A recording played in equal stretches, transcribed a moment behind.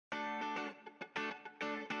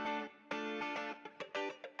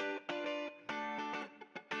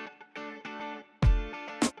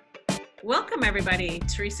Welcome everybody.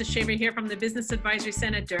 Teresa Shaver here from the Business Advisory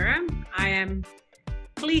Centre Durham. I am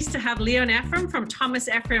pleased to have Leon Efraim from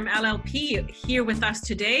Efraim LLP here with us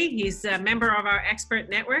today. He's a member of our expert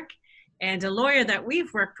network and a lawyer that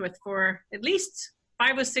we've worked with for at least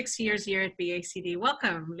 5 or 6 years here at BACD.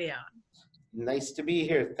 Welcome, Leon. Nice to be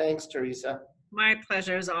here. Thanks, Teresa. My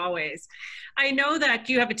pleasure as always. I know that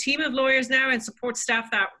you have a team of lawyers now and support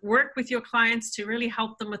staff that work with your clients to really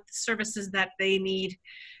help them with the services that they need,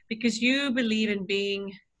 because you believe in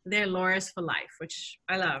being their lawyers for life, which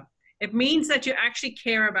I love. It means that you actually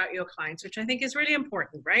care about your clients, which I think is really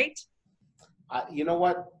important, right? You know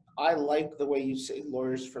what? I like the way you say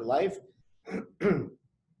lawyers for life.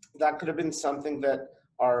 That could have been something that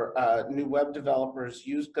our new web developers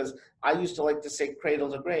use, because I used to like to say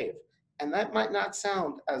cradle to grave. And that might not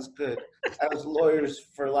sound as good as lawyers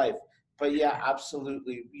for life. But yeah,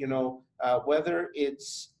 absolutely. You know, whether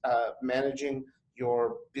it's managing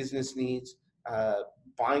your business needs,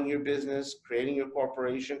 buying your business, creating your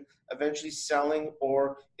corporation, eventually selling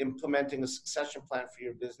or implementing a succession plan for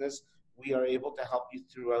your business, we are able to help you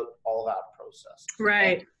throughout all that process.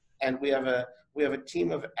 Right. And we have a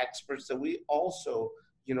team of experts that we also,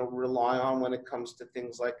 you know, rely on when it comes to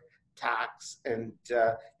things like tax and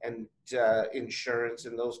insurance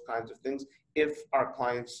and those kinds of things, if our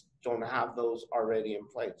clients don't have those already in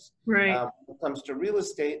place. Right. When it comes to real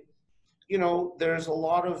estate, you know, there's a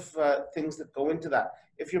lot of things that go into that.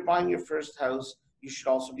 If you're buying your first house, you should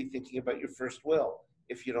also be thinking about your first will,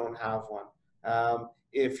 if you don't have one.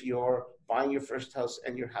 If you're buying your first house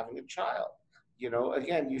and you're having a child, you know,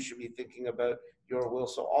 again, you should be thinking about your will.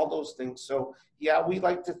 So all those things. So yeah, we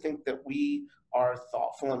like to think that we are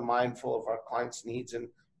thoughtful and mindful of our clients' needs, and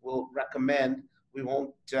we'll recommend. We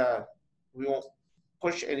won't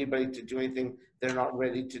push anybody to do anything they're not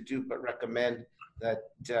ready to do, but recommend that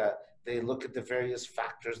they look at the various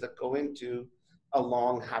factors that go into a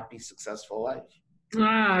long, happy, successful life.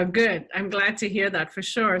 Ah, good. I'm glad to hear that for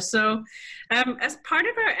sure. So as part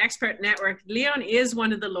of our expert network, Leon is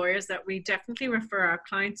one of the lawyers that we definitely refer our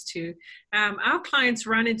clients to. Our clients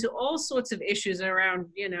run into all sorts of issues around,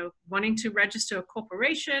 you know, wanting to register a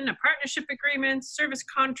corporation, a partnership agreement, service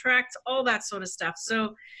contracts, all that sort of stuff.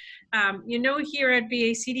 So, you know, here at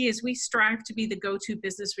BACD is we strive to be the go-to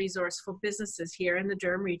business resource for businesses here in the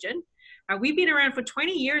Durham region. We've been around for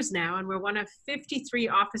 20 years now, and we're one of 53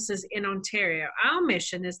 offices in Ontario. Our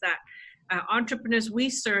mission is that entrepreneurs we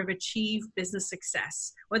serve achieve business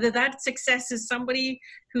success, whether that success is somebody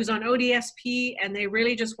who's on ODSP and they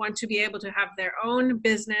really just want to be able to have their own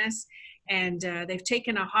business, and they've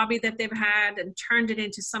taken a hobby that they've had and turned it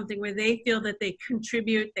into something where they feel that they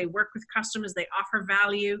contribute, they work with customers, they offer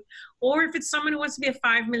value. Or if it's someone who wants to be a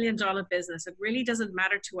 $5 million business, it really doesn't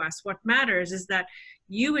matter to us. What matters is that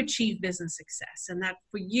you achieve business success, and that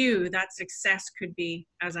for you, that success could be,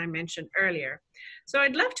 as I mentioned earlier. So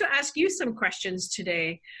I'd love to ask you some questions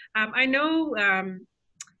today. I know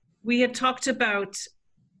we had talked about,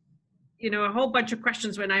 you know, a whole bunch of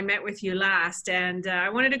questions when I met with you last, and I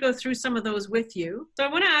wanted to go through some of those with you. So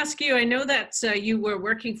I want to ask you, I know that you were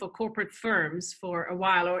working for corporate firms for a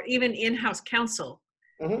while, or even in-house counsel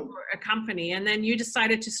for a company, and then you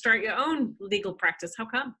decided to start your own legal practice. How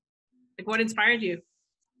come? Like, what inspired you?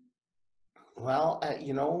 Well,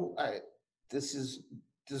 you know, this is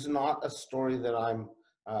not a story that I'm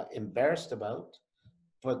embarrassed about,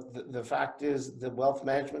 but the fact is the wealth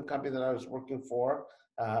management company that I was working for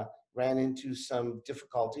ran into some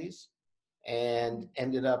difficulties and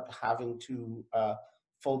ended up having to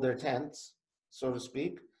fold their tents, so to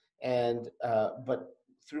speak. And but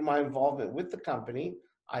through my involvement with the company,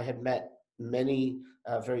 I had met many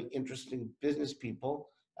very interesting business people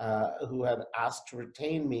who had asked to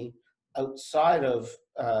retain me outside of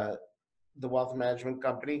the wealth management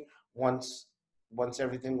company once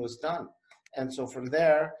everything was done. And so from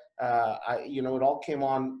there, you know, it all came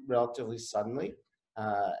on relatively suddenly.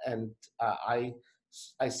 And I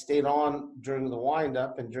stayed on during the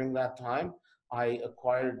wind-up, and during that time, I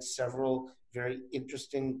acquired several very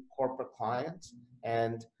interesting corporate clients,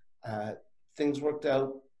 and things worked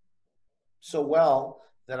out so well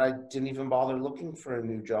that I didn't even bother looking for a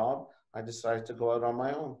new job. I decided to go out on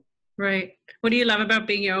my own. Right. What do you love about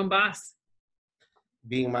being your own boss?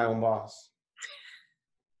 Being my own boss.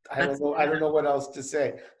 I don't know what else to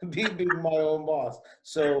say. being my own boss.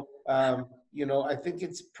 So, you know, I think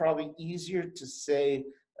it's probably easier to say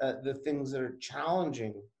the things that are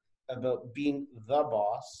challenging about being the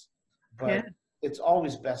boss, but yeah, it's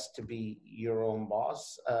always best to be your own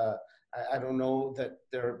boss. I don't know that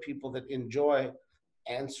there are people that enjoy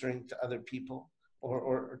answering to other people,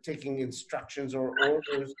 or taking instructions or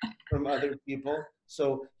orders from other people.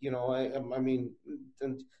 So, you know, I mean,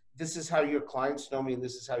 and this is how your clients know me, and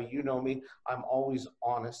this is how you know me. I'm always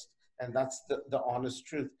honest, and that's the honest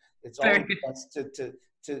truth. It's Very always good. best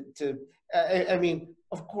I mean,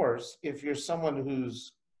 of course, if you're someone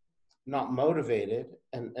who's not motivated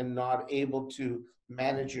and not able to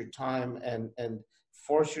manage your time and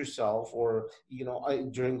force yourself, or you know,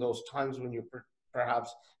 during those times when you're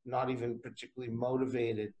perhaps not even particularly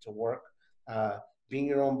motivated to work, uh, being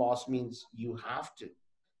your own boss means you have to.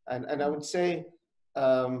 And I would say,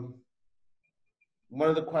 um, one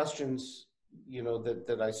of the questions, you know,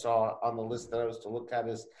 that I saw on the list that I was to look at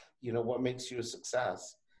is, you know, what makes you a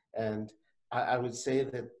success? And I would say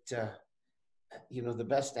that you know, the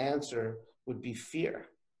best answer would be fear,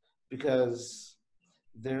 because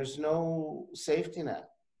there's no safety net.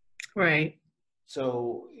 Right.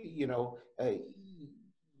 So, you know,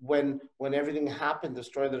 when everything happened, the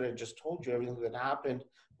story that I just told you, everything that happened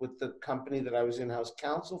with the company that I was in-house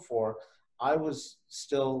counsel for, I was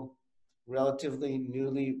still relatively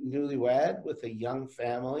newlywed with a young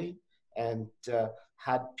family, and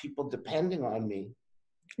had people depending on me.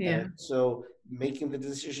 Yeah. And so making the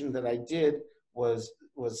decision that I did was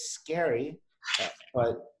scary,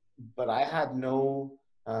 but I had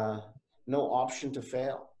uh, no option to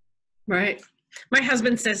fail. Right. My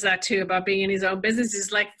husband says that too about being in his own business.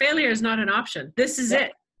 He's like, failure is not an option. This is Yeah,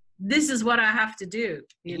 it. This is what I have to do,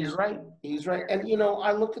 you he's know. right. He's right. And you know,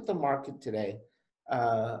 I look at the market today.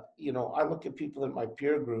 You know, I look at people in my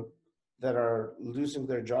peer group that are losing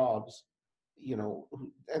their jobs. You know,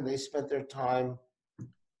 and they spent their time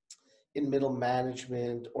in middle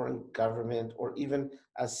management or in government or even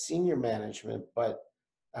as senior management. But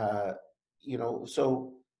uh, you know,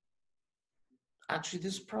 so actually,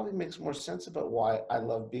 this probably makes more sense about why I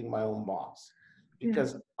love being my own boss, Yeah.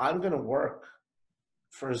 because I'm going to work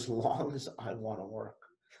for as long as I want to work.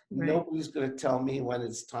 Right. Nobody's going to tell me when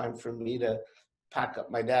it's time for me to pack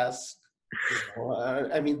up my desk. You know,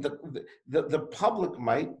 I mean, the public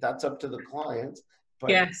might. That's up to the clients, but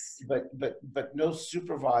Yes. but no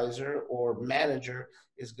supervisor or manager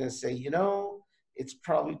is going to say, you know, it's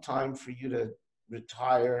probably time for you to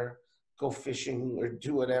retire, go fishing, or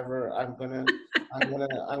do whatever. I'm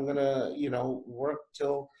gonna, you know, work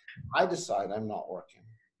till I decide I'm not working.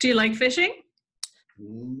 Do you like fishing?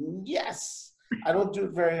 Yes, I don't do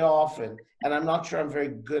it very often, and I'm not sure I'm very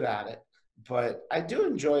good at it, but I do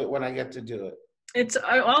enjoy it when I get to do it. It's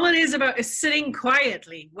all it is about is sitting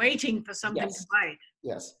quietly, waiting for something to Yes, bite.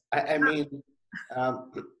 yes. I mean,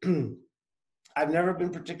 um, I've never been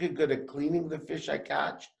particularly good at cleaning the fish I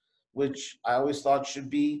catch, which I always thought should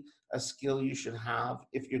be a skill you should have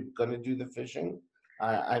if you're going to do the fishing.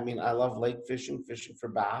 I mean, I love lake fishing, fishing for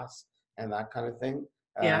bass and that kind of thing.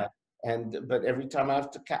 Yeah. Uh, but every time I have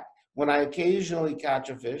to catch, when I occasionally catch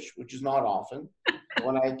a fish, which is not often,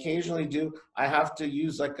 when I occasionally do, I have to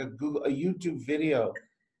use like a YouTube video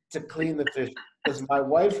to clean the fish, because my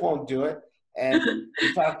wife won't do it. And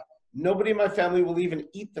in fact, nobody in my family will even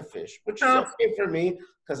eat the fish, which is Oh, okay for me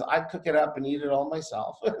because I cook it up and eat it all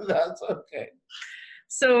myself. That's okay.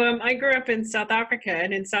 so I grew up in South Africa,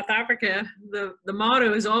 and in South Africa, the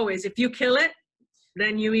motto is always, if you kill it,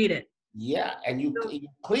 then you eat it. Yeah, and you, So, you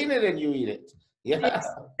clean it and you eat it. Yeah. yes.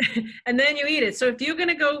 And then you eat it. So if you're going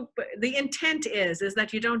to go, the intent is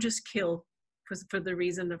that you don't just kill for the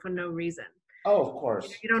reason, for no reason. Oh, of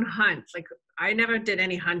course. You don't hunt. Like, I never did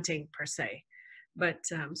any hunting per se, but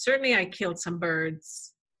certainly I killed some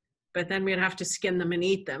birds, but then we'd have to skin them and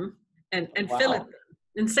eat them and fillet Wow. them.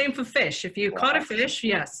 And same for fish. If you caught a Wow. fish,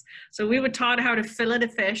 yes. So we were taught how to fillet a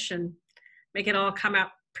fish and make it all come out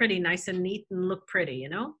pretty nice and neat and look pretty, you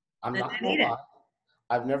know, I'm and not then gonna eat it. lie.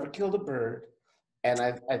 I've never killed a bird. And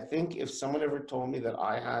I think if someone ever told me that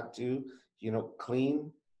I had to, you know,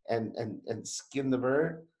 clean and skin the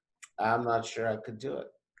bird, I'm not sure I could do it.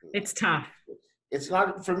 It's tough. It's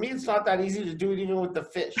not, for me, it's not that easy to do it even with the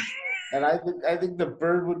fish. And I think the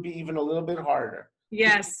bird would be even a little bit harder.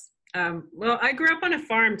 Yes. Well, I grew up on a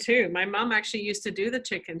farm too. My mom actually used to do the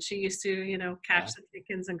chickens. She used to, you know, catch Yeah. the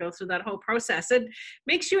chickens and go through that whole process. It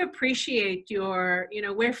makes you appreciate your, you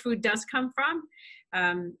know, where food does come from.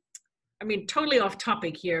 I mean, totally off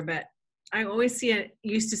topic here, but I always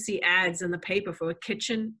used to see ads in the paper for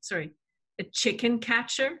a chicken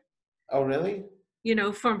catcher, Oh, really? you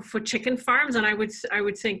know, for chicken farms. And I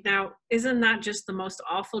would think, now, isn't that just the most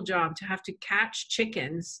awful job to have to catch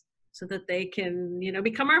chickens so that they can, you know,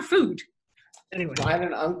 become our food? Anyway. I had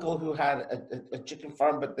an uncle who had a chicken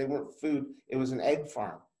farm, but they weren't food. It was an egg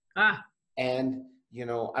farm. Ah, And, you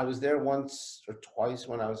know, I was there once or twice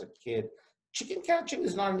when I was a kid. chicken catching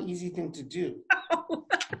is not an easy thing to do.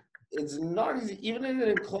 It's not easy. Even in an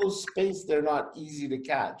enclosed space, they're not easy to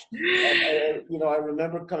catch. I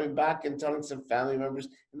remember coming back and telling some family members,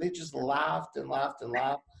 and they just laughed and laughed and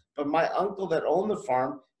laughed. But my uncle that owned the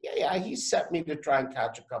farm, yeah, he set me to try and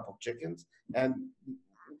catch a couple chickens, and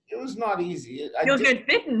it was not easy. You'll get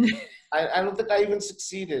bitten. I don't think I even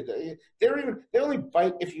succeeded. They only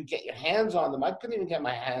bite if you get your hands on them. I couldn't even get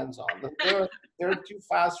my hands on them. They're too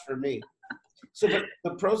fast for me. So, but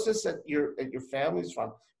the process at your family's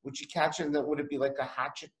farm, would you catch it, and then would it be like a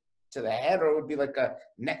hatchet to the head, or would it be like a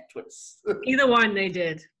neck twist? Either one they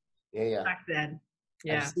did. Yeah. Back then.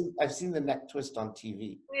 Yeah. I've seen the neck twist on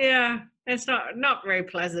TV. Yeah, it's not very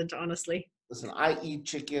pleasant, honestly. Listen, I eat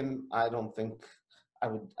chicken. I don't think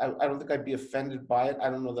I'd be offended by it. I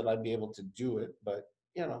don't know that I'd be able to do it, but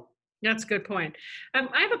That's a good point.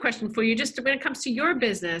 I have a question for you, just when it comes to your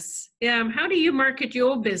business. How do you market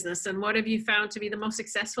your business, and what have you found to be the most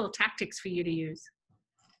successful tactics for you to use?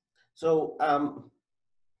 So,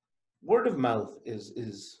 word of mouth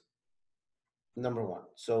is number one.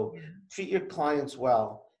 So treat your clients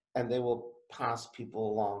well, and they will pass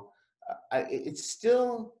people along. It's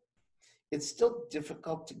still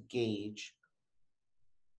difficult to gauge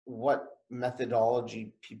what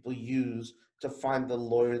methodology people use to find the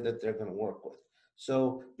lawyer that they're going to work with.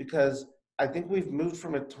 So, because I think we've moved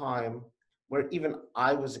from a time where even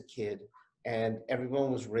I was a kid and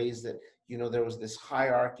everyone was raised that, there was this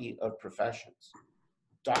hierarchy of professions: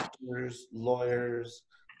 doctors, lawyers,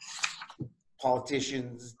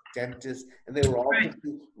 politicians, dentists, and they were all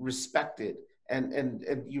respected. And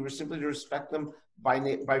you were simply to respect them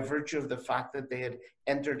by virtue of the fact that they had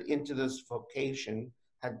entered into this vocation,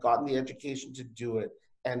 had gotten the education to do it,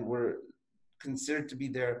 and were considered to be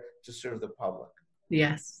there to serve the public.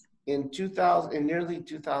 Yes. In nearly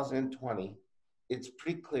 2020, it's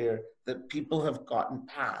pretty clear that people have gotten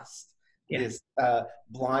past this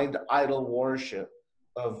blind idol worship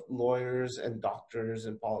of lawyers and doctors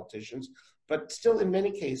and politicians. But still, in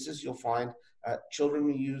many cases, you'll find children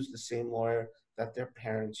who use the same lawyer that their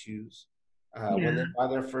parents use when they buy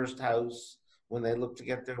their first house, when they look to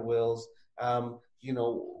get their wills.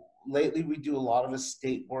 Lately we do a lot of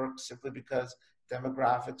estate work simply because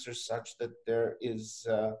demographics are such that there is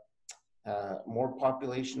more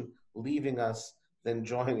population leaving us than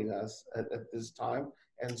joining us at this time.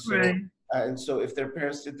 And so if their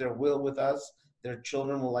parents did their will with us, their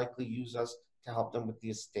children will likely use us to help them with the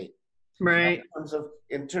estate. Right.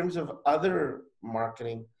 In terms of other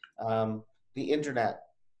marketing, the internet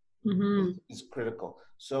is critical.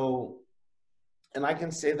 So, and I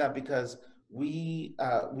can say that because we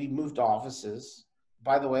moved offices.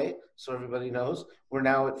 By the way, so everybody knows, we're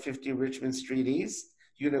now at 50 Richmond Street East,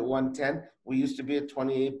 Unit 110. We used to be at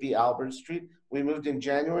 28B Albert Street. We moved in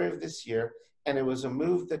January of this year, and it was a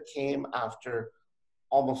move that came after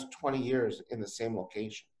almost 20 years in the same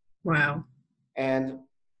location. Wow. And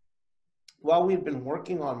while we'd been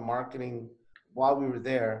working on marketing while we were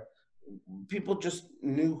there, people just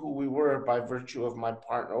knew who we were by virtue of my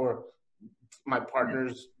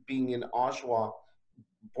partners being in Oshawa,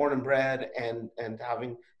 born and bred, and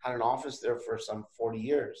having had an office there for some 40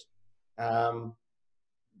 years.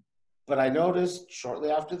 But I noticed shortly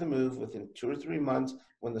after the move, within 2 or 3 months,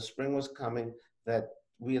 when the spring was coming, that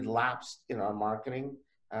we had lapsed in our marketing.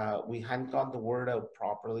 We hadn't gotten the word out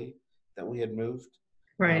properly that we had moved.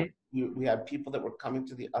 Right. We had people that were coming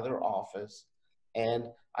to the other office,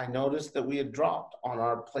 and I noticed that we had dropped on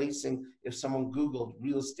our placing if someone Googled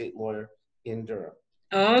real estate lawyer in Durham.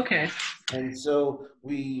 Oh, okay. And so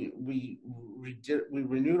we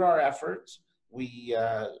renewed our efforts. We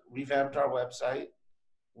revamped our website.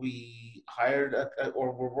 We hired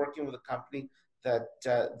we're working with a company that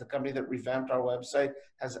the company that revamped our website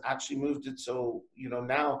has actually moved it. So,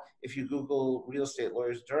 now if you Google real estate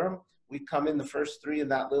lawyers Durham, we come in the first 3 in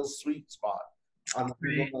that little sweet spot on the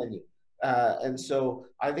Google menu. And so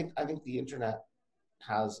I think the internet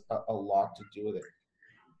has a lot to do with it.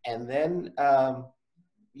 And then, I'm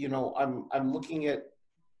looking at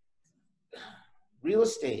real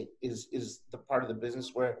estate is the part of the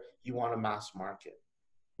business where you want to mass market.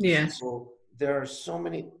 Yes. So there are so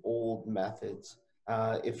many old methods.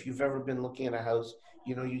 If you've ever been looking at a house,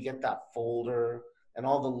 you get that folder and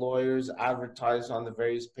all the lawyers advertise on the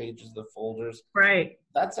various pages of the folders. Right.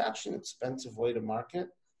 That's actually an expensive way to market,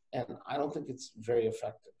 and I don't think it's very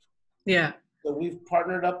effective. Yeah. So we've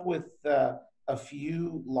partnered up with a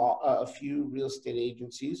few real estate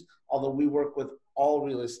agencies, although we work with all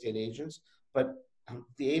real estate agents, but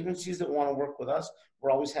the agencies that want to work with us,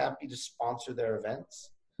 we're always happy to sponsor their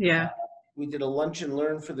events. Yeah. We did a lunch and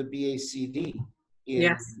learn for the BACD in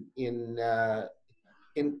Yes. in uh,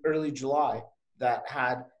 in early July that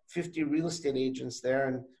had 50 real estate agents there,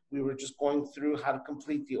 and we were just going through how to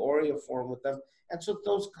complete the OREA form with them. And so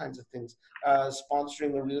those kinds of things,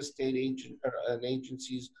 sponsoring a real estate agent or an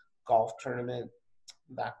agency's golf tournament,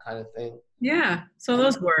 that kind of thing. Yeah. So And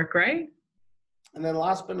those work, right? and then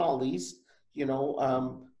last but not least,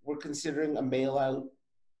 we're considering a mail out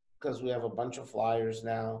because we have a bunch of flyers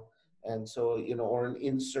now. And so, or an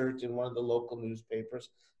insert in one of the local newspapers,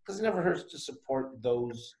 because it never hurts to support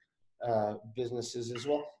those businesses as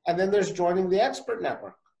well. And then there's joining the expert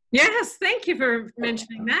network. Yes. Thank you for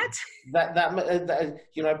mentioning that.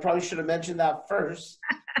 I probably should have mentioned that first,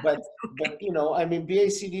 but I mean,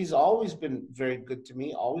 BACD's always been very good to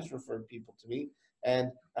me, always referred people to me,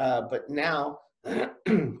 and but now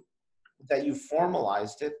that you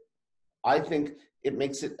formalized it, I think it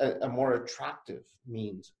makes it a more attractive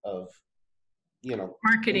means of,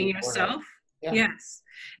 Marketing yourself. Yeah. Yes.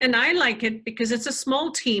 And I like it because it's a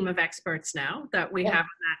small team of experts now that we Yeah. have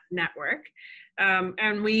in that network.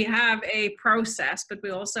 And we have a process, but we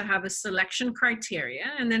also have a selection criteria.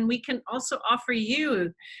 And then we can also offer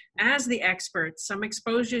you, as the experts, some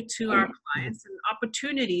exposure to our clients and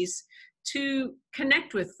opportunities to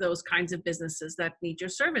connect with those kinds of businesses that need your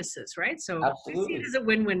services, right? So I see Absolutely. it as a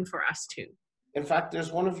win-win for us too. In fact,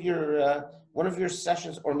 there's one of your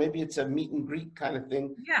sessions, or maybe it's a meet and greet kind of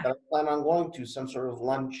thing Yeah. that I plan on going to, some sort of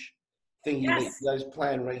lunch thingy that Yes. you guys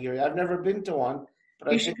plan regularly. I've never been to one,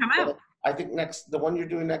 but You should come out. I think the one you're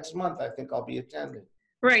doing next month, I think I'll be attending.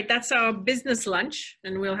 Right, that's our business lunch,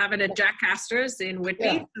 and we'll have it at Jack Astor's in Whitby.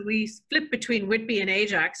 Yeah. So we split between Whitby and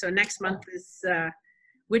Ajax. So next month is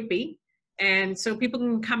Whitby, and so people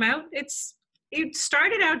can come out. It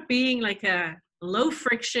started out being like a low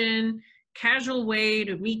friction, casual way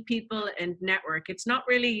to meet people and network. It's not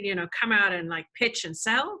really come out and like pitch and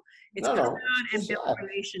sell. It's come out and build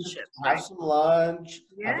relationships. Have some lunch,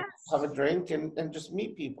 Yes. have a drink, and just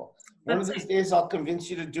meet people. One That's of these days, I'll convince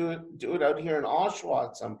you to do it out here in Oshawa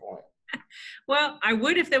at some point. Well, I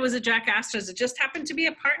would if there was a Jack Astor's. It just happened to be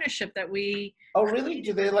a partnership that we. Oh, really?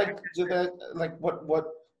 Do they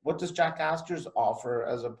what does Jack Astor's offer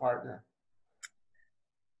as a partner?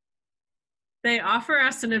 They offer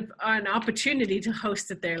us an opportunity to host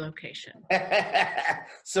at their location.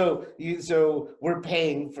 So we're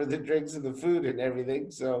paying for the drinks and the food and everything.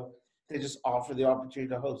 So they just offer the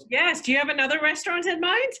opportunity to host. Yes. Do you have another restaurant in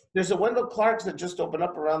mind? There's a Wendell Clark's that just opened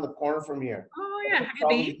up around the corner from here. Oh yeah, have you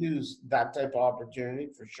probably been? use that type of opportunity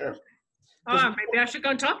for sure. Oh, maybe I should go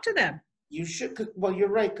and talk to them. You should. Well, you're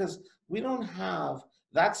right, because we don't have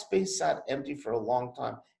that space sat empty for a long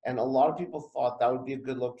time, and a lot of people thought that would be a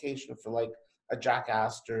good location for like a Jack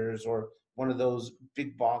Astor's or one of those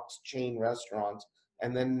big box chain restaurants.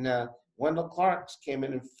 And then Wendell Clark's came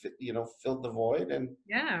in and filled the void, and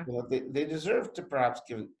Yeah. They deserve to perhaps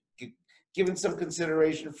given some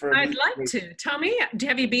consideration for. I'd like to. Tell me,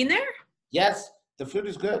 have you been there? Yes, the food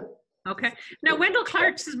is good. Okay. Now Wendell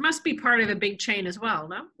Clark's must be part of a big chain as well,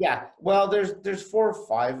 no? Yeah. Well, there's 4 or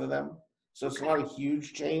 5 of them, so it's not a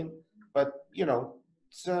huge chain, but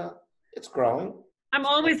it's growing. I'm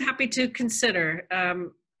always happy to consider.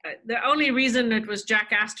 The only reason it was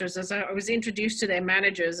Jack Astor's is I was introduced to their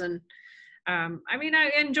managers, and I mean, I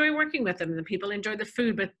enjoy working with them. The people enjoy the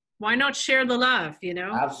food, but why not share the love?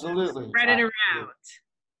 Absolutely. Spread it around.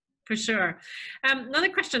 For sure. Another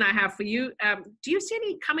question I have for you, do you see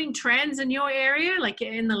any coming trends in your area, like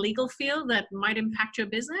in the legal field, that might impact your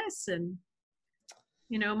business and,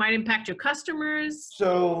 might impact your customers?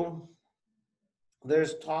 So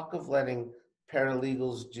there's talk of letting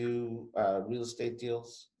paralegals do real estate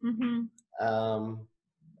deals. Mm-hmm.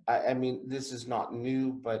 I mean, this is not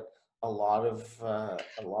new, but a lot of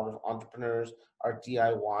entrepreneurs are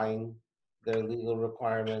DIYing their legal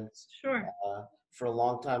requirements. Sure. For a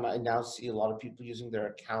long time, I now see a lot of people using their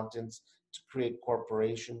accountants to create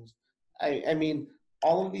corporations. I mean,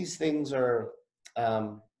 all of these things are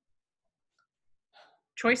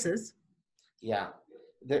choices. Yeah,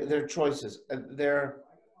 they're choices.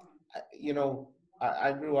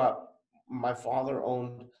 I grew up. My father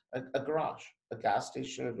owned a garage, a gas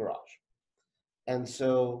station, a garage, and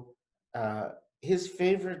so his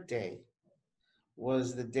favorite day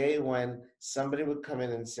was the day when somebody would come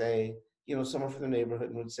in and say, someone from the neighborhood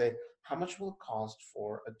would say, how much will it cost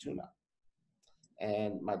for a tune-up?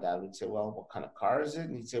 And my dad would say, well, what kind of car is it?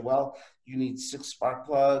 And he'd say, well, you need 6 spark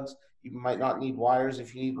plugs. You might not need wires.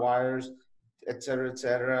 If you need wires, et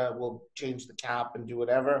cetera, we'll change the cap and do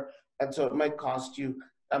whatever. And so it might cost you,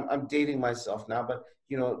 I'm dating myself now, but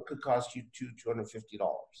it could cost you $250.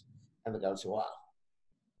 And the guy would say, wow,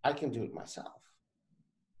 I can do it myself.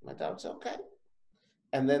 My dad would say, okay.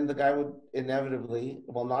 And then the guy would inevitably,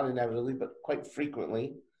 well, not inevitably, but quite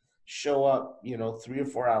frequently show up, 3 or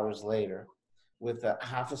 4 hours later with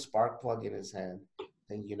half a spark plug in his hand.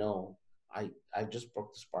 And, I just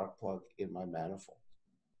broke the spark plug in my manifold.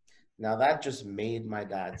 Now that just made my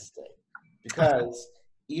dad's day, because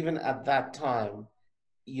even at that time,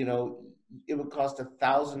 it would cost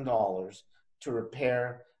 $1,000 to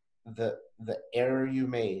repair the error you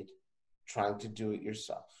made trying to do it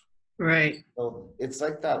yourself. Right. So it's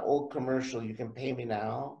like that old commercial, you can pay me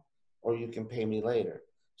now or you can pay me later.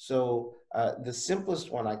 So the simplest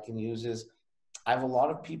one I can use is, I have a lot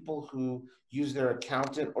of people who use their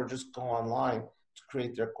accountant or just go online to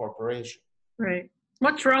create their corporation. Right.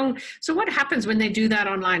 What's wrong? So what happens when they do that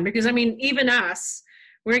online? Because I mean, even us,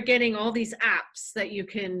 we're getting all these apps that you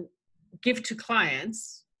can give to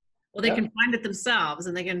clients, or they Yep. can find it themselves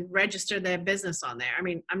and they can register their business on there. I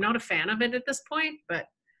mean, I'm not a fan of it at this point, but.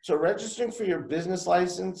 So registering for your business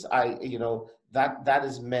license, that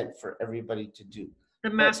is meant for everybody to do. The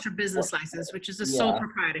master business license, which is a sole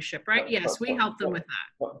proprietorship, right? Yes, we help them with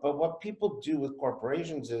that. But what people do with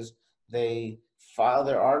corporations is they file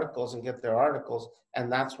their articles and get their articles,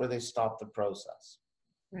 and that's where they stop the process.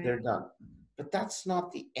 Right. They're done. But that's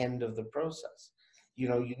not the end of the process.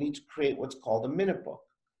 You need to create what's called a minute book.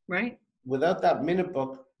 Right. Without that minute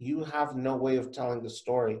book, you have no way of telling the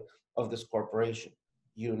story of this corporation.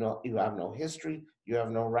 You have no history, you have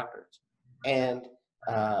no records. And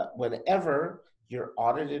whenever you're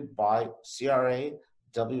audited by CRA,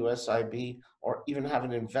 WSIB, or even have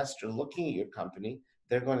an investor looking at your company,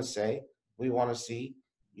 they're going to say, we want to see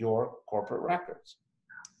your corporate records.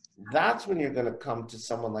 That's when you're going to come to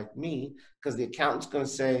someone like me, because the accountant's going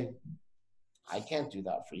to say, I can't do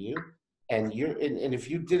that for you. And if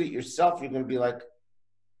you did it yourself, you're going to be like,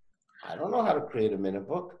 I don't know how to create a minute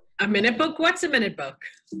book. A minute book? What's a minute book?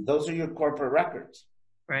 Those are your corporate records.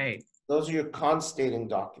 Right. Those are your constating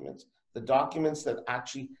documents, the documents that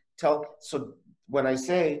actually tell. So when I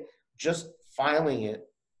say just filing it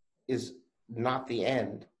is not the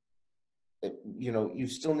end, you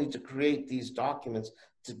still need to create these documents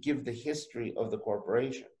to give the history of the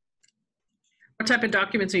corporation. What type of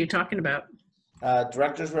documents are you talking about?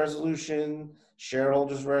 Director's resolution,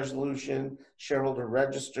 shareholders resolution, shareholder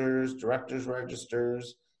registers, directors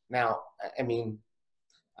registers. Now, I mean,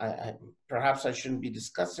 perhaps I shouldn't be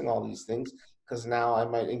discussing all these things, because now I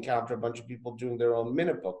might encounter a bunch of people doing their own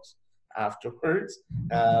minute books afterwards.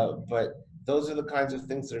 But those are the kinds of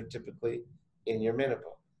things that are typically in your minute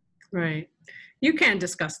book. Right. You can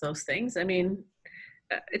discuss those things. I mean,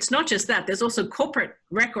 it's not just that. There's also corporate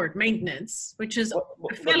record maintenance, which is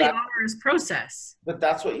a fairly onerous process. But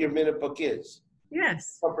that's what your minute book is.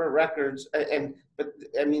 Yes. Corporate records, but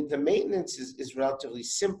I mean, the maintenance is relatively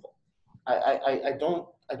simple. I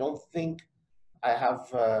don't think I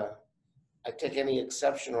take any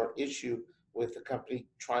exception or issue with the company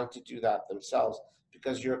trying to do that themselves,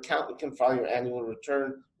 because your accountant can file your annual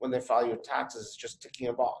return. When they file your taxes, it's just ticking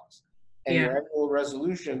a box. And your annual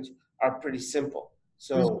resolutions are pretty simple.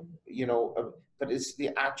 So, but it's the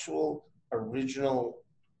actual original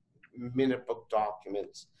minute book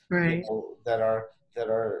documents, right, that are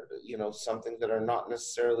something that are not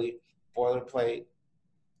necessarily boilerplate.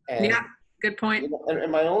 And, yeah, good point.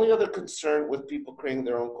 And my only other concern with people creating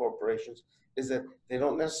their own corporations is that they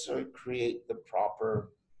don't necessarily create the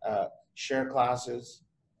proper share classes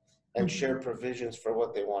and share provisions for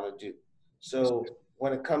what they want to do. So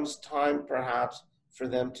when it comes time, perhaps, for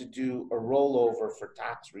them to do a rollover for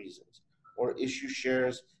tax reasons, or issue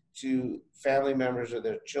shares to family members or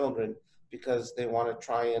their children because they want to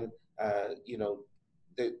try and,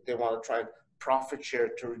 they want to try and profit share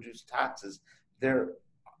to reduce taxes, their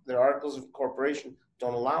articles of incorporation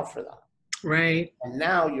don't allow for that. Right. And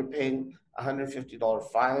now you're paying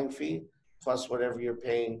 $150 filing fee plus whatever you're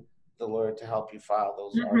paying the lawyer to help you file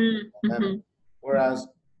those articles. Whereas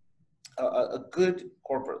a good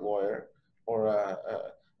corporate lawyer, or a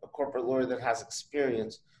corporate lawyer that has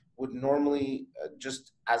experience, would normally,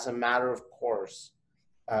 just as a matter of course,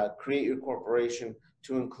 create your corporation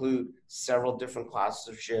to include several different classes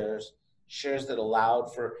of shares that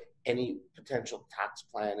allowed for any potential tax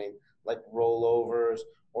planning, like rollovers,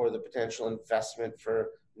 or the potential investment for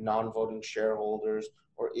non-voting shareholders,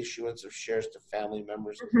 or issuance of shares to family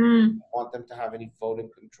members. You don't want them to have any voting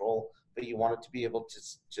control, but you want it to be able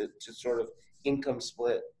to sort of income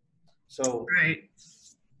split. So, right.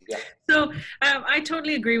 Yeah. So I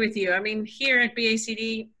totally agree with you. I mean, here at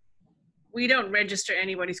BACD, we don't register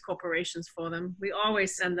anybody's corporations for them. We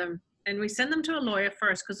always send them, and we send them to a lawyer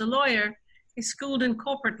first, because a lawyer is schooled in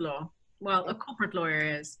corporate law. Well, a corporate lawyer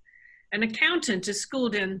is. An accountant is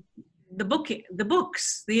schooled in the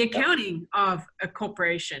books, the accounting of a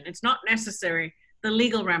corporation. It's not necessary the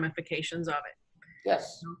legal ramifications of it.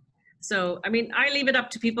 Yes. So, I mean, I leave it up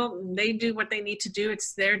to people. They do what they need to do.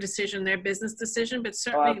 It's their decision, their business decision, but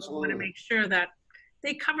certainly you want to make sure that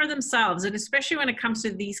they cover themselves, and especially when it comes to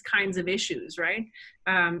these kinds of issues, right?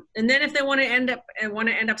 And then if they want to end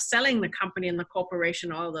up selling the company and the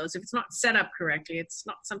corporation, all of those, if it's not set up correctly, it's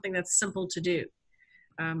not something that's simple to do.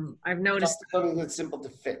 I've noticed something that's simple to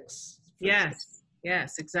fix. Yes,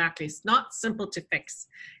 yes, exactly. It's not simple to fix.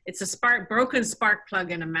 It's a broken spark plug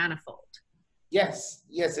in a manifold. Yes,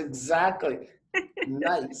 yes, exactly.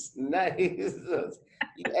 Nice. And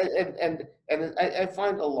I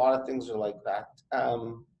find a lot of things are like that.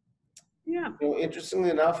 Yeah. You know, interestingly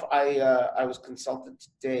enough, I was consulted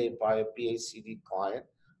today by a BACD client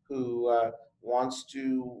who wants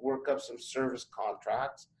to work up some service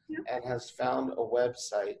contracts and has found a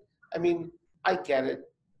website. I mean, I get it,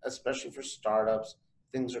 especially for startups,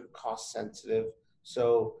 things are cost sensitive.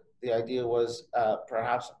 So the idea was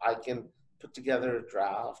perhaps I can put together a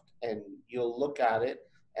draft and you'll look at it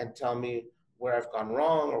and tell me where I've gone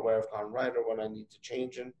wrong or where I've gone right or what I need to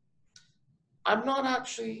change. And I'm not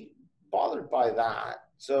actually bothered by that.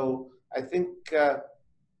 So I think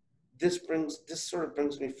this sort of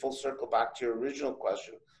brings me full circle back to your original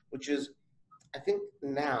question, which is I think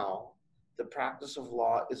now the practice of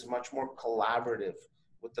law is much more collaborative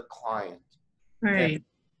with the client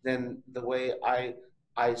than the way I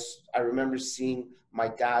remember seeing my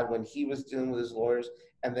dad when he was dealing with his lawyers,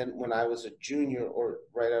 and then when I was a junior or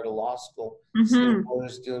right out of law school, seeing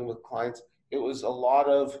lawyers dealing with clients. It was a lot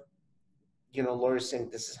of, you know, lawyers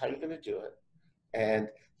saying, this is how you're going to do it. And,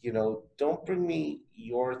 you know, don't bring me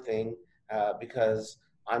your thing because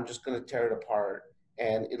I'm just going to tear it apart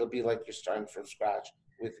and it'll be like you're starting from scratch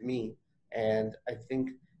with me. And I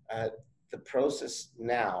think the process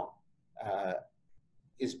now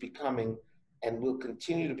is becoming and will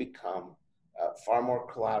continue to become far more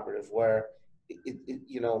collaborative, where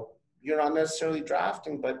you know, you're not necessarily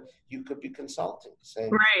drafting, but you could be consulting,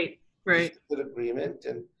 saying, right. This is a good agreement,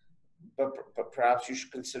 and but perhaps you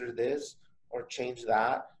should consider this or change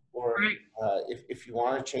that, or if you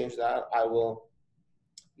want to change that, I will,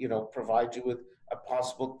 you know, provide you with a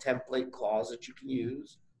possible template clause that you can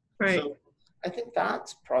use. So I think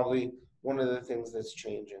that's probably one of the things that's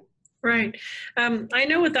changing. Right. I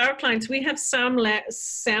know with our clients, we have some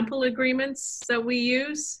sample agreements that we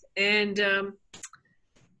use, and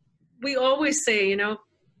we always say, you know,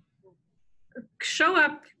 show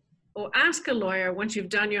up or ask a lawyer once you've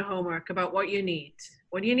done your homework about what you need.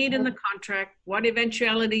 What do you need in the contract? What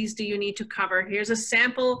eventualities do you need to cover? Here's a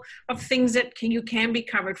sample of things that you can be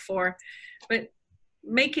covered for, but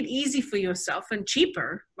make it easy for yourself and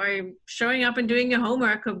cheaper by showing up and doing your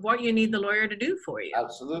homework of what you need the lawyer to do for you.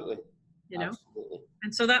 Absolutely. You know, absolutely.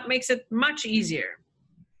 And so that makes it much easier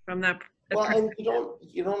from that. Well, and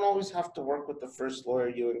you don't always have to work with the first lawyer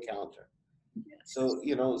you encounter. Yes. So,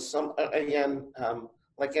 you know,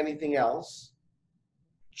 like anything else,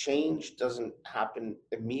 change doesn't happen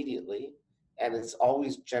immediately, and it's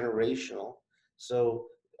always generational. So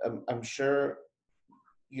I'm sure,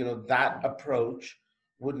 you know, that approach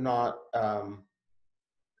would not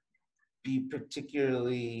be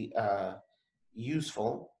particularly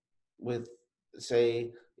useful with,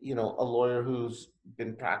 say, you know, a lawyer who's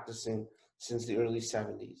been practicing since the early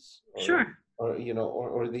 70s. Or you know,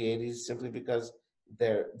 or the 80s, simply because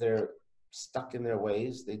they're stuck in their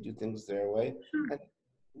ways. They do things their way. And,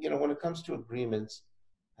 you know, when it comes to agreements,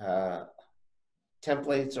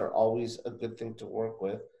 templates are always a good thing to work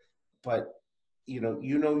with, but you know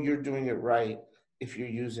you're doing it right if you're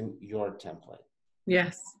using your template.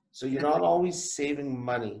 Yes. So you're not always saving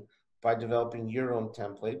money by developing your own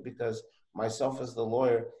template, because myself as the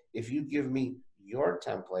lawyer, if you give me your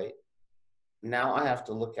template, now I have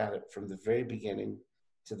to look at it from the very beginning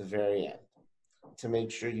to the very end to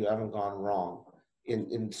make sure you haven't gone wrong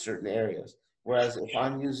in certain areas. Whereas if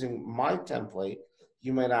I'm using my template,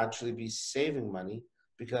 you might actually be saving money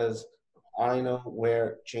because I know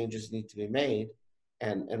where changes need to be made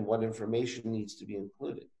and what information needs to be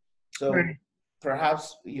included. So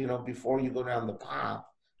perhaps, you know, before you go down the path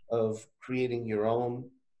of creating your own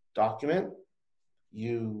document,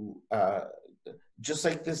 you just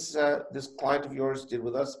like this client of yours did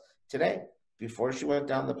with us today. Before she went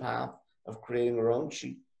down the path of creating her own,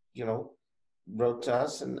 she, you know, wrote to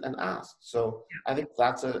us and asked. So I think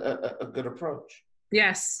that's a good approach.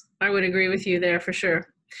 Yes, I would agree with you there for sure.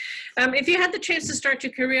 If you had the chance to start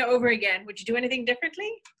your career over again, would you do anything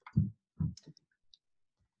differently?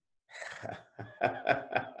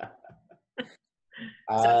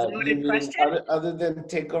 So it's a You loaded mean question. other than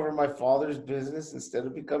take over my father's business instead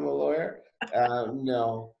of become a lawyer?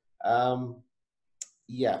 No.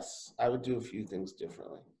 Yes, I would do a few things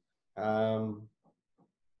differently. Um,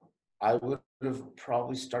 I would have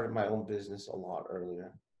probably started my own business a lot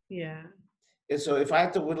earlier. Yeah. And so if I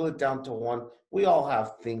had to whittle it down to one, we all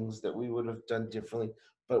have things that we would have done differently.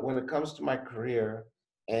 But when it comes to my career,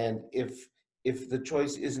 and if the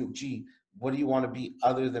choice isn't, gee, what do you want to be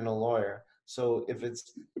other than a lawyer? So if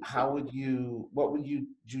it's what would you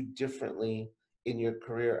do differently in your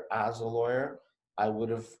career as a lawyer? I would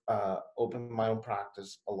have opened my own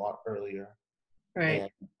practice a lot earlier, Right.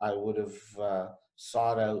 and I would have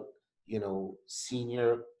sought out,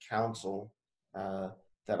 senior counsel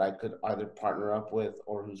that I could either partner up with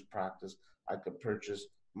or whose practice I could purchase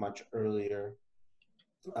much earlier.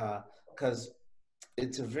 Because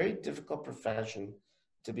it's a very difficult profession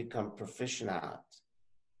to become proficient at.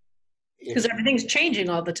 Because If everything's changing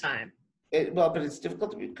all the time. but it's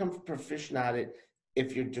difficult to become proficient at it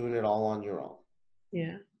if you're doing it all on your own.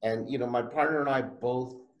 Yeah. And my partner and I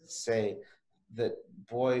both say that,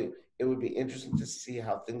 boy, it would be interesting to see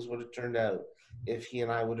how things would have turned out if he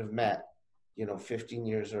and I would have met, 15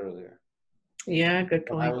 years earlier. Yeah, good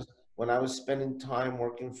When I point. was when I was spending time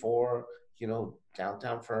working for,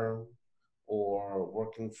 downtown firm or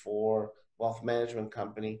working for wealth management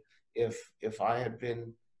company, if I had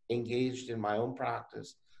been engaged in my own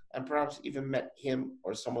practice and perhaps even met him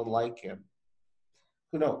or someone like him,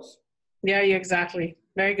 who knows? Yeah, yeah, exactly.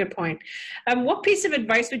 Very good point. What piece of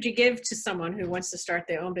advice would you give to someone who wants to start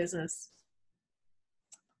their own business?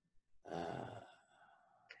 Uh,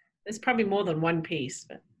 There's probably more than one piece,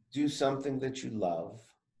 but do something that you love,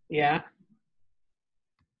 yeah,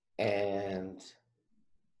 and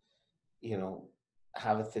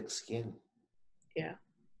have a thick skin. yeah,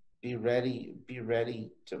 Be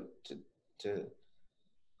ready to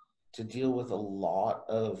to deal with a lot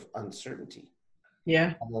of uncertainty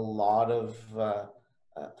yeah. and uh,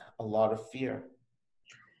 a lot of fear.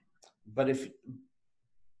 But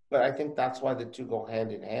I think that's why the two go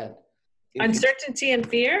hand in hand. If you Uncertainty and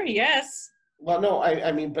fear, yes. Well, no,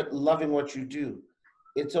 I mean, but loving what you do,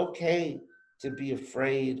 it's okay to be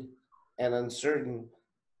afraid and uncertain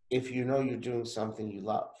if you know you're doing something you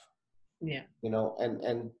love. Yeah,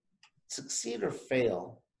 And succeed or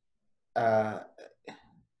fail, uh,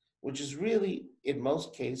 which is really in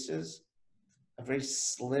most cases a very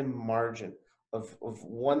slim margin of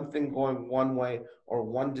one thing going one way or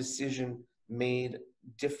one decision made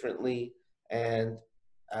differently. And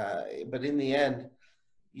but in the end,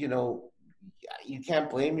 you know, you can't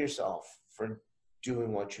blame yourself for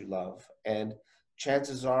doing what you love. And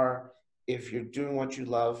chances are, if you're doing what you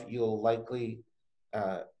love, you'll likely,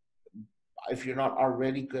 uh, if you're not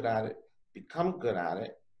already good at it, become good at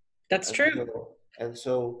it. that's true. And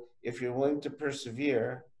so if you're willing to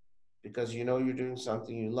persevere because you're doing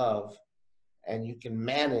something you love, and you can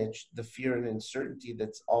manage the fear and uncertainty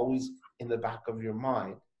that's always in the back of your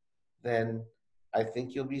mind, then I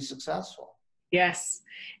think you'll be successful. Yes.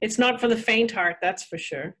 It's not for the faint heart, that's for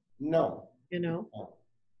sure. No, You know. no.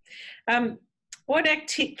 Um, what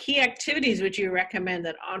key activities would you recommend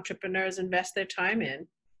that entrepreneurs invest their time in?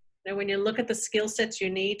 And when you look at the skill sets you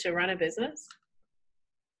need to run a business?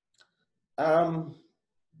 Um,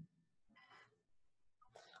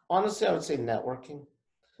 Honestly, I would say networking.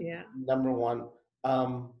 Yeah. Number one,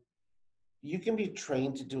 um, you can be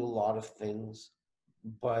trained to do a lot of things,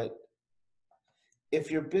 but if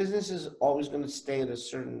your business is always going to stay at a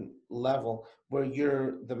certain level where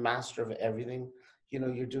you're the master of everything,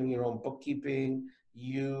 you're doing your own bookkeeping,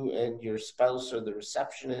 you and your spouse are the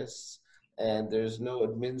receptionists, and there's no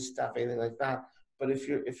admin staff, anything like that. But if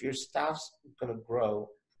your staff's going to grow,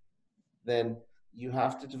 then you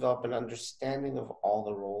have to develop an understanding of all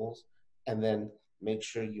the roles and then make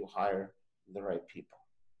sure you hire the right people.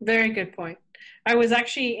 Very good point. I was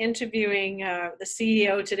actually interviewing the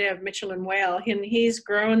CEO today of Mitchell and Whale, and he's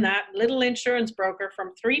grown that little insurance broker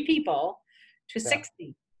from 3 people to Yeah.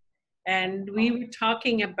 60. And we were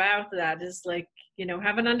talking about that is like,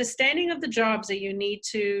 have an understanding of the jobs that you need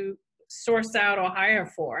to source out or hire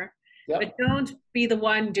for, but Yep. don't be the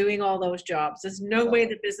one doing all those jobs. There's no way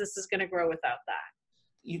the business is going to grow without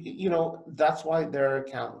that. That's why there are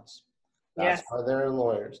accountants. That's Yes. why there are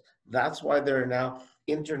lawyers. That's why there are now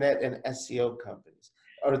internet and SEO companies,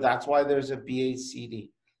 or that's why there's a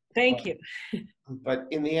BACD. Thank But, you. but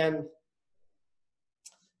in the end,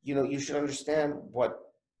 you should understand what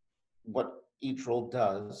each role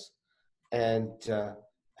does, and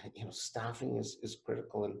staffing is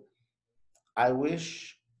critical. And I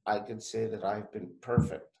wish I could say that I've been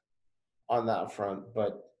perfect on that front,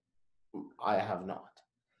 but I have not.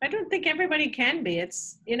 I don't think everybody can be.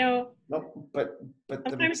 It's, No, but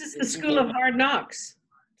sometimes it's the school of hard knocks.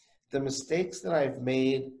 the mistakes that I've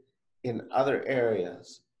made in other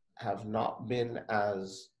areas have not been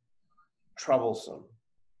as troublesome,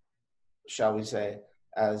 shall we say,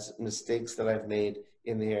 as mistakes that I've made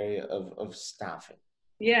in the area of staffing,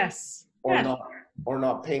 Yes. or Yeah. not or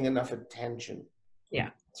not paying enough attention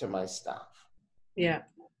Yeah. to my staff. Yeah.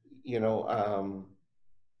 You know,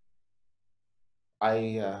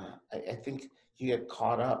 I think you get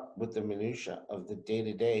caught up with the minutia of the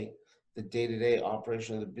day-to-day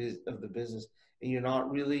operation of the business, and you're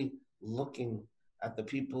not really looking at the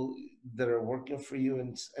people that are working for you,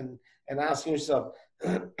 and asking yourself,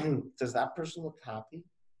 does that person look happy?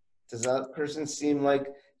 Does that person seem like,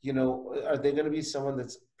 are they going to be someone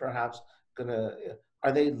that's perhaps going to,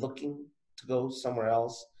 are they looking to go somewhere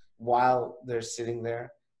else while they're sitting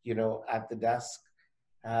there, at the desk?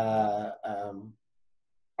 Uh, um,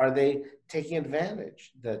 are they taking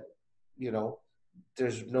advantage that,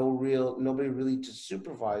 there's nobody really to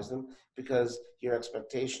supervise them, because your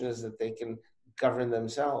expectation is that they can govern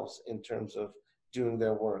themselves in terms of doing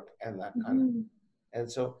their work and that kind of thing.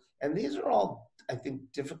 And these are all, I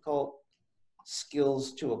think, difficult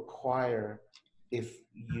skills to acquire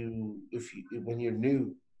when you're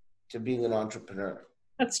new to being an entrepreneur.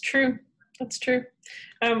 That's true. That's true.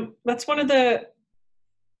 That's one of the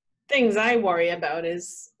things I worry about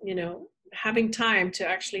is, having time to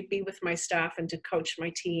actually be with my staff and to coach my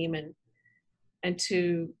team and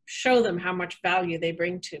to show them how much value they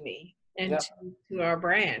bring to me and Yeah. to our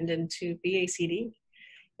brand and to BACD.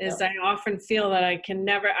 Is Yeah. I often feel that I can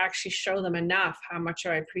never actually show them enough how much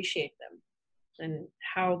I appreciate them and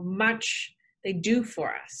how much they do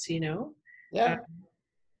for us, Yeah.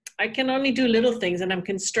 I can only do little things and I'm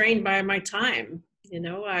constrained by my time.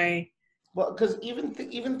 Well, because even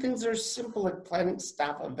things are simple, like planning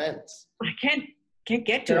staff events. I can't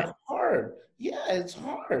get to it. They're hard. Yeah, it's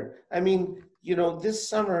hard. I mean, this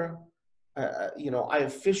summer, I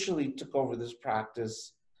officially took over this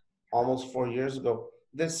practice almost 4 years ago.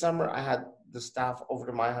 This summer, I had the staff over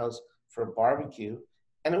to my house for a barbecue,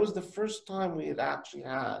 and it was the first time we had actually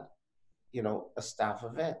had, a staff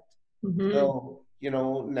event. Mm-hmm. So,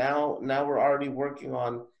 now we're already working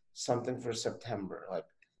on something for September. Like,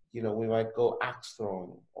 we might go axe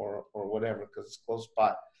throwing or whatever, because it's close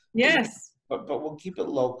by. Yes. But we'll keep it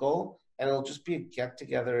local, and it'll just be a get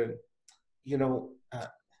together.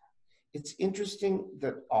 It's interesting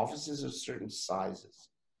that offices of certain sizes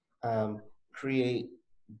create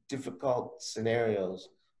difficult scenarios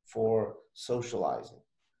for socializing.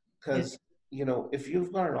 Because, if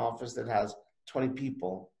you've got an office that has 20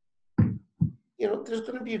 people, there's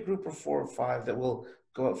going to be a group of 4 or 5 that will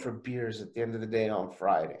go out for beers at the end of the day on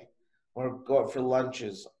Friday, or go out for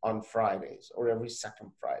lunches on Fridays, or every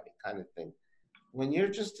second Friday kind of thing. When you're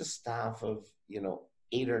just a staff of,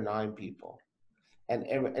 8 or 9 people, and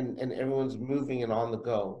everyone's moving and on the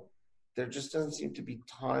go, there just doesn't seem to be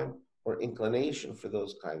time or inclination for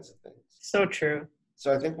those kinds of things. So true.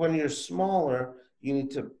 So I think when you're smaller, you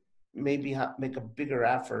need to maybe make a bigger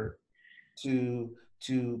effort to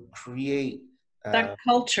create that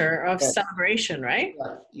culture of celebration, right?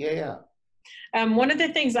 Yeah. One of the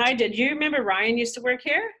things I did, you remember Ryan used to work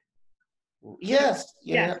here? Yes.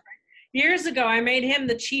 Yeah. Yes. Years ago, I made him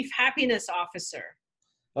the chief happiness officer.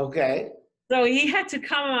 Okay. So he had to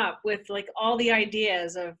come up with like all the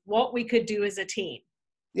ideas of what we could do as a team.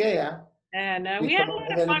 Yeah. And we had a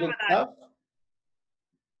lot of fun with that.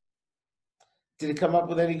 Did he come up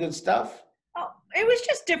with any good stuff? Oh, it was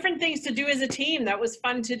just different things to do as a team that was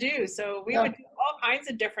fun to do. So we would do all kinds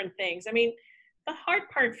of different things. I mean, the hard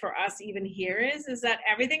part for us even here is that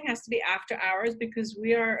everything has to be after hours because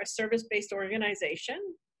we are a service-based organization.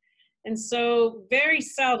 And so very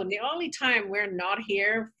seldom, the only time we're not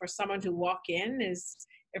here for someone to walk in is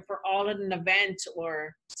if we're all at an event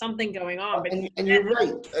or something going on. But and you're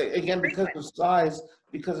right. Again, because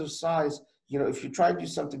of size, if you try to do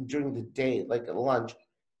something during the day, like at lunch,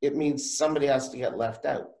 it means somebody has to get left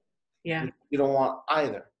out. Yeah. You don't want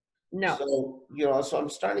either. No. So, so I'm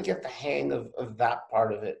starting to get the hang of that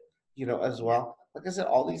part of it, as well. Like I said,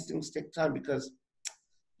 all these things take time because,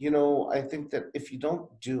 I think that if you don't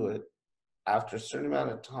do it after a certain amount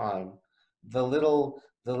of time, the little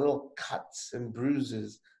cuts and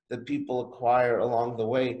bruises that people acquire along the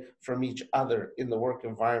way from each other in the work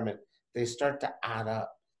environment, they start to add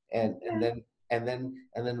up, and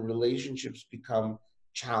then relationships become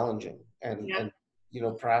challenging and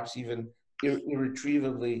perhaps even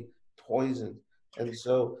irretrievably poisoned. And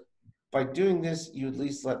so by doing this, you at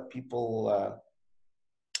least let people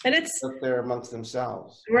And it's out there amongst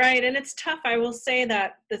themselves. right. And it's tough. I will say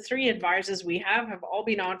that the three advisors we have all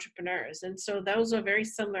been entrepreneurs. And so those are very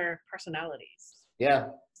similar personalities. Yeah.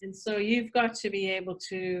 And so you've got to be able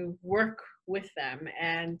to work with them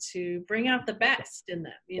and to bring out the best in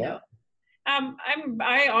them, you know. Yeah.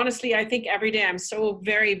 I honestly, I think every day I'm so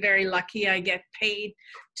very, very lucky. I get paid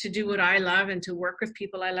to do what I love and to work with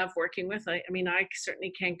people I love working with. I mean, I certainly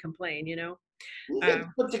can't complain, you know. You get to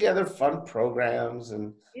Um, put together fun programs,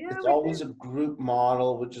 and yeah, it's we do. always a group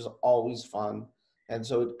model, which is always fun. And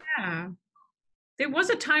so it Yeah. There was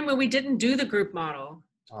a time when we didn't do the group model.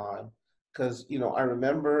 time because I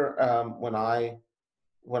remember when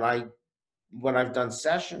I when I've done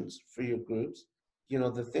sessions for your groups,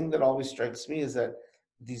 the thing that always strikes me is that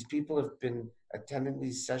these people have been attending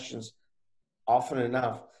these sessions often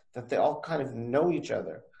enough that they all kind of know each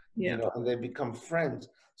other, Yeah. and they become friends.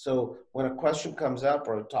 So when a question comes up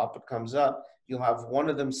or a topic comes up, you'll have one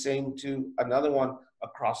of them saying to another one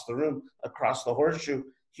across the room, across the horseshoe,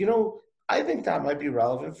 I think that might be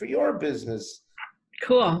relevant for your business,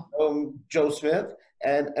 Cool. Joe Smith.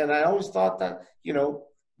 And I always thought that,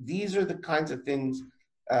 these are the kinds of things,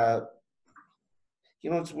 uh,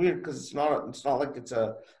 it's weird because it's not like it's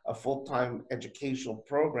a full-time educational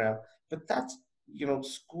program, but that's,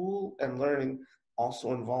 school and learning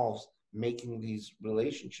also involves making these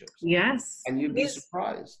relationships. Yes. And you'd It be is.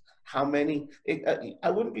 surprised how many, I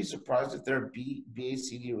wouldn't be surprised if there are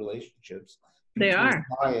BACD relationships They between are.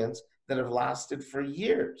 clients that have lasted for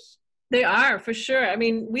years. They are for sure. I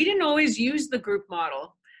mean, we didn't always use the group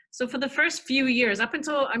model. So for the first few years, up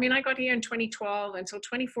until, I mean, I got here in 2012 until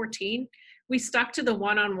 2014, we stuck to the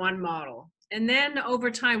one-on-one model. And then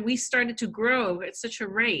over time, we started to grow at such a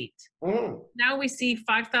rate. Mm, Now we see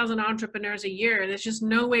 5,000 entrepreneurs a year. There's just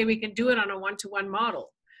no way we can do it on a one-to-one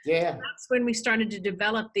model. yeah. That's when we started to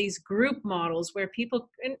develop these group models where people,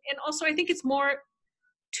 and also I think it's more,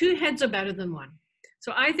 two heads are better than one.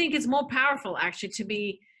 So I think it's more powerful actually to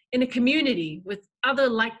be in a community with other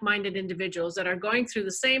like-minded individuals that are going through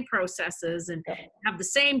the same processes and have the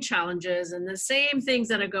same challenges and the same things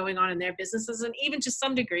that are going on in their businesses, and even to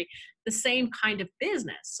some degree the same kind of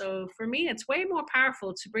business. So for me, it's way more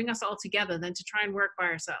powerful to bring us all together than to try and work by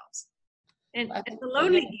ourselves. And I it's think, a yeah,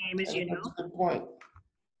 lonely game, I as think you that's know. a good point.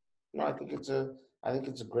 No, I think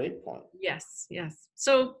it's a great point. Yes, yes.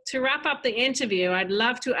 So to wrap up the interview, I'd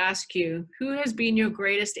love to ask you, who has been your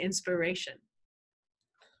greatest inspiration?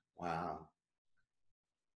 Wow.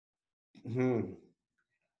 Hmm.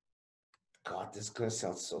 God, this is gonna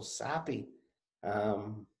sound so sappy.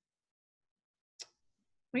 Um,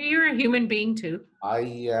 Well, you're a human being too. I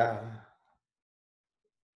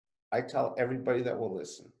I tell everybody that will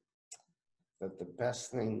listen that the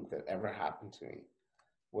best thing that ever happened to me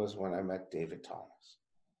was when I met David Thomas.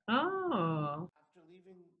 Oh, After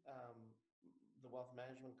leaving the wealth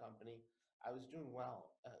management company, I was doing well.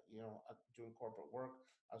 Doing corporate work.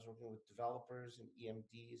 I was working with developers and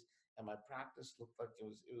EMDs, and my practice looked like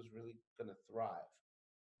it was really going to thrive.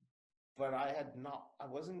 But I had not. I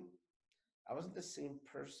wasn't the same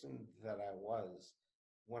person that I was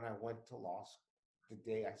when I went to law school, the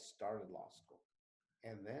day I started law school.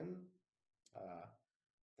 And uh,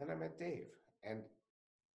 then I met Dave, and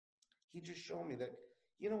he just showed me that,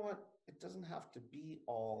 what, it doesn't have to be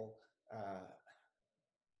all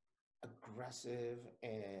aggressive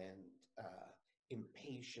and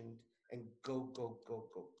impatient and go, go, go,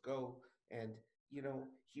 go, go. And,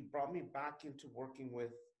 he brought me back into working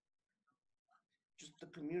with just the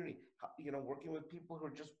community, working with people who are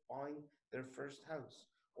just buying their first house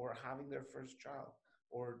or having their first child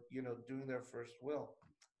or, doing their first will.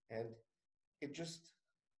 And it just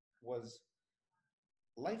was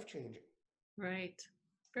life changing. right.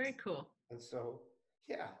 Very cool. And so,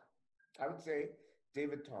 yeah, I would say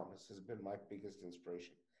David Thomas has been my biggest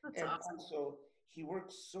inspiration. That's And awesome. also, he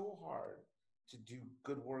works so hard to do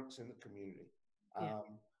good works in the community. Yeah.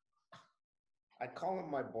 I call him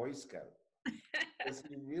my Boy Scout because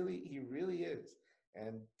he really is.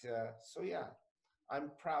 And so, yeah,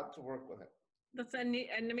 I'm proud to work with him. That's and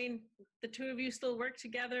I mean, the two of you still work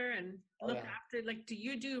together and Oh, look yeah. after. Like, do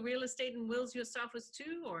you do real estate and wills yourself as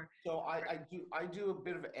too, or? So I do a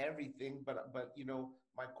bit of everything, but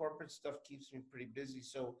my corporate stuff keeps me pretty busy.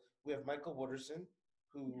 So we have Michael Wooderson,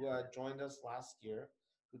 who joined us last year,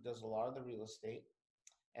 who does a lot of the real estate,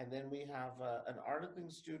 and then we have an articling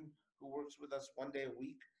student who works with us one day a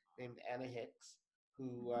week named Anna Hicks,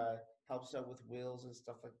 who helps out with wills and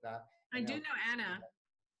stuff like that. I And do helps. know Anna.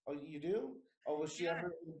 Oh, you do? Oh, was she Yeah,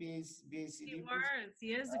 ever in she BACD? was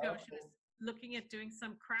years ago. She was Okay. looking at doing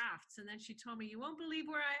some crafts, and then she told me, "You won't believe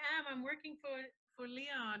where I am. I'm working for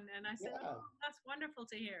Leon. And I said, Yeah. oh, that's wonderful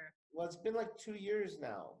to hear. Well, it's been like 2 years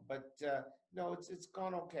now, but no, it's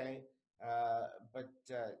gone okay. But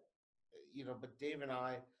but Dave and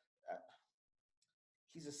I,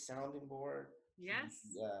 he's a sounding board. Yes.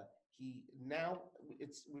 He now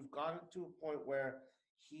we've gotten to a point where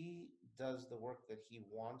he does the work that he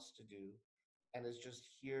wants to do, and is just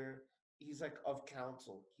here. He's like of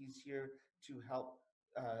counsel. He's here to help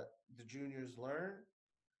the juniors learn,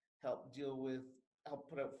 help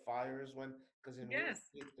put out fires because in real Yes.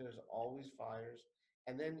 estate there's always fires.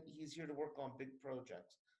 And then he's here to work on big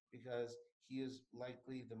projects because he is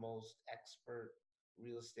likely the most expert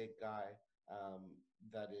real estate guy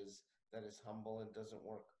that is humble and doesn't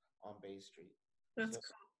work on Bay Street. That's So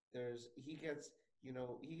cool.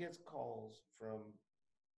 he gets calls from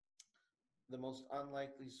the most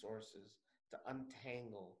unlikely sources to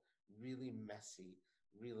untangle really messy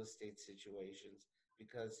real estate situations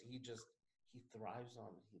because he thrives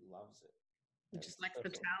on it. He loves it. He just likes the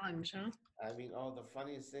challenge, huh? I mean, the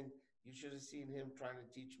funniest thing, you should have seen him trying to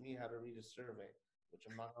teach me how to read a survey, which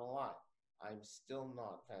I'm not gonna lie, I'm still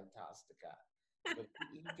not fantastic at. But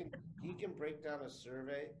he can break down a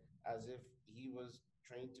survey as if he was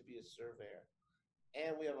trained to be a surveyor.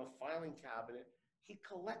 And we have a filing cabinet. He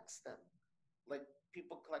collects them like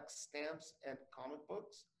people collect stamps and comic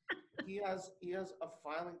books. He has a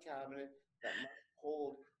filing cabinet that must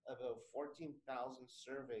hold about 14,000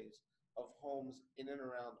 surveys of homes in and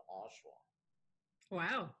around Oshawa.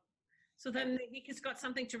 Wow. So then he's got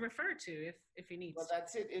something to refer to if he needs. Well,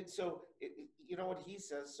 that's it. You know what he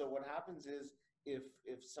says. So what happens is if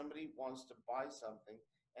somebody wants to buy something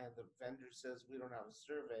and the vendor says we don't have a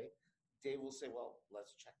survey, Dave will say, well,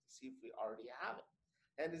 let's check to see if we already have it.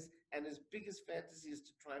 And his biggest fantasy is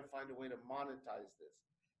to try and find a way to monetize this.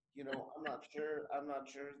 I'm not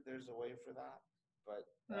sure there's a way for that, but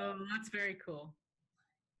that's very cool.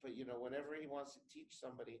 But whenever he wants to teach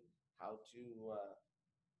somebody how to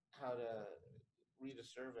read a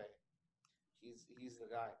survey, he's the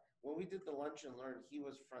guy. When we did the lunch and learn, he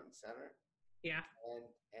was front and center. Yeah.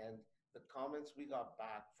 And the comments we got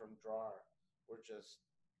back from Drawer were just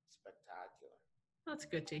spectacular. That's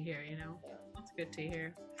good to hear, Yeah. That's good to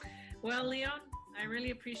hear. Well, Leon, I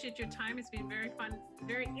really appreciate your time. It's been very fun,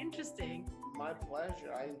 very interesting. My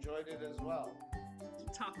pleasure. I enjoyed it as well. To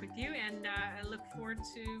talk with you, and I look forward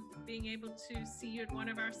to being able to see you at one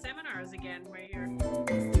of our seminars again where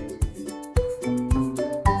you're